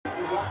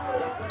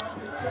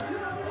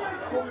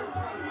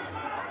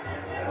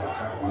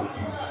Top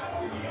rookies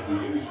in the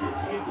NBA this year.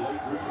 He and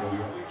Blake Griffin are the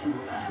only two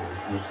rookies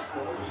who are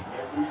starting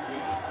every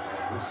week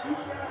this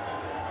season.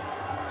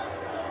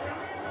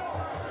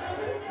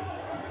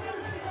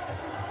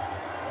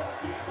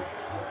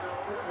 Defense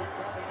turnover. Here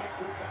come the Knicks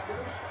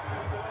rebounders.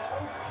 The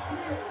ball.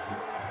 Here's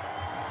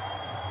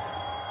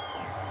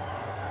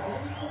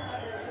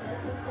Anytime there's an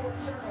open court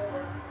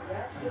turnover,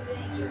 that's the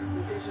danger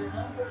because your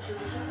numbers, your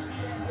defensive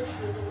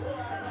transition is a little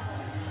out of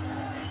balance.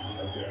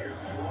 okay,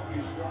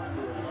 strongest start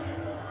for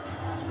Atlanta.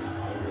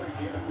 They're very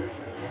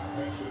inefficient at the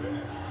offensive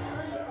end.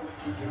 Settling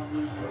for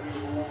jumpers, turning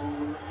the ball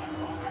over.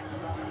 On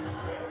inside,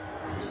 Smith.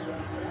 It's a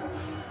catch.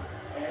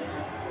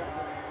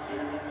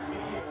 And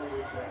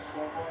immediately it's that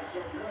so far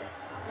so good.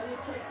 How do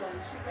you take that?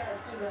 You see guys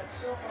do that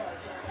so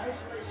much. And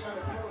isolation on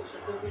the approach,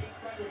 if they're being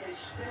credited, they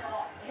spin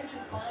off.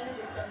 Andrew Bynum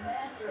is the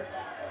master of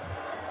that.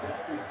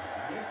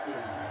 Douglas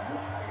misses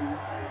wide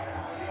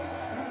right.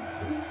 2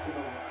 feet to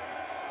the right.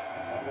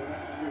 And the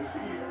Masters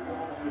here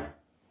goes the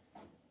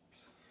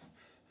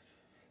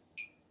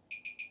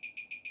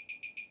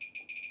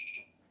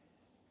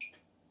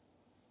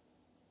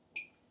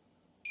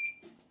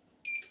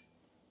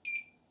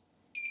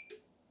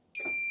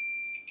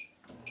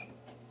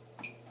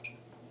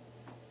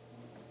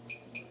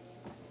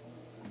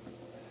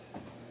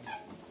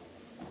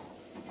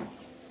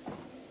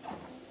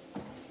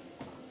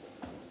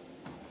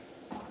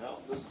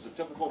This is a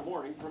typical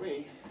morning for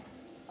me.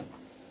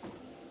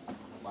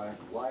 My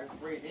live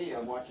 3D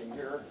I'm watching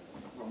here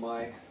from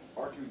my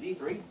R2D3,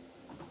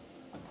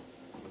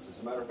 which as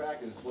a matter of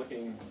fact is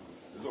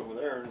over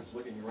there and it's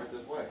looking right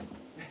this way.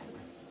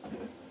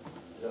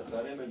 Yes,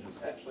 that image is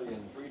actually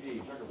in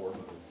 3D checkerboard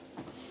mode.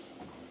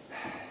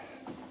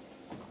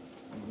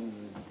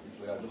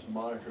 Usually I just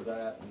monitor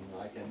that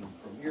and I can,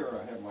 from here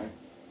I have my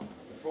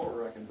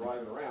controller, I can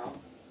drive it around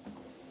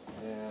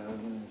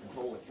and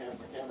control the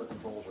camera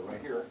controls are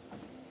right here.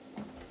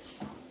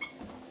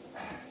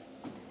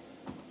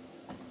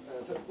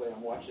 Typically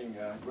I'm watching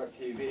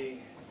DirecTV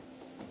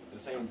at the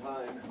same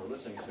time or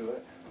listening to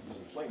it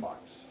using Slingbox.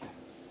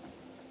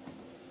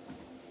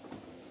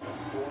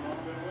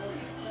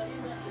 You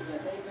mentioned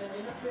that they've been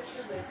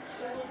inefficient, they've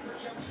settled for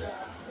jump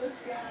shots. This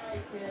guy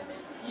can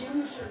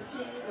infuse your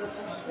team with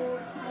some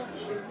scoring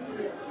punch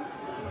immediately.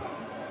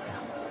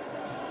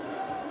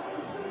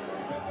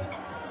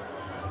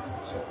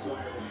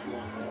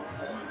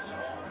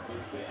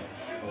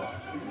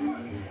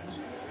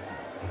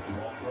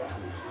 Jamal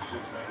Crawford was the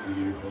 6th man of the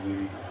year in the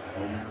league a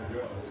year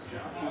ago.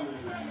 Johnson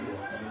is the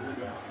short on the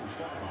rebound for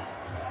Steinbach.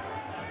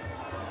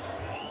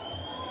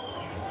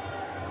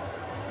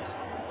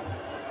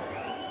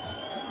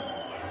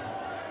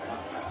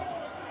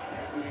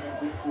 Happening up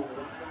big for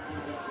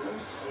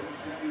Douglas.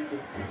 Inside the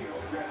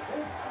Fields at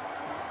this.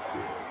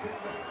 Fields hit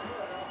that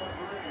good off the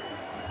green.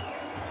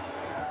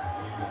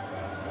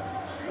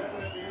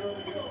 7 in the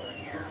early going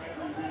for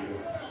Henry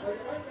Fields. Well,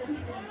 you like that he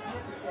didn't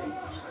hesitate.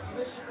 You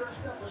missed your first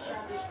couple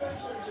shots,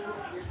 especially as a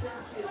rookie. Your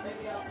tendency is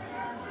maybe out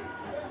passing,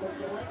 but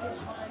you like his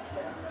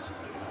mindset.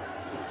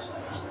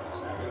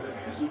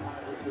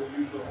 They'll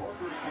use the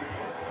Horford screen.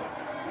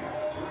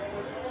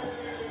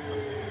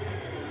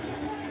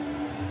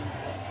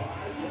 A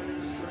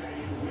 5-player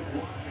train with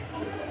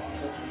Washington.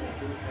 Such as that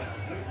first round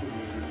pick the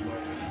Wizards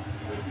right.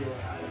 They're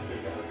feeling out they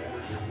got a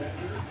better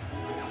defender.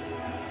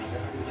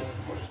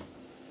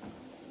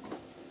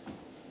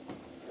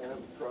 And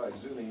try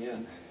zooming in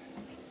the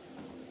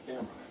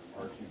camera,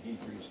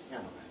 R2D3's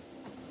camera.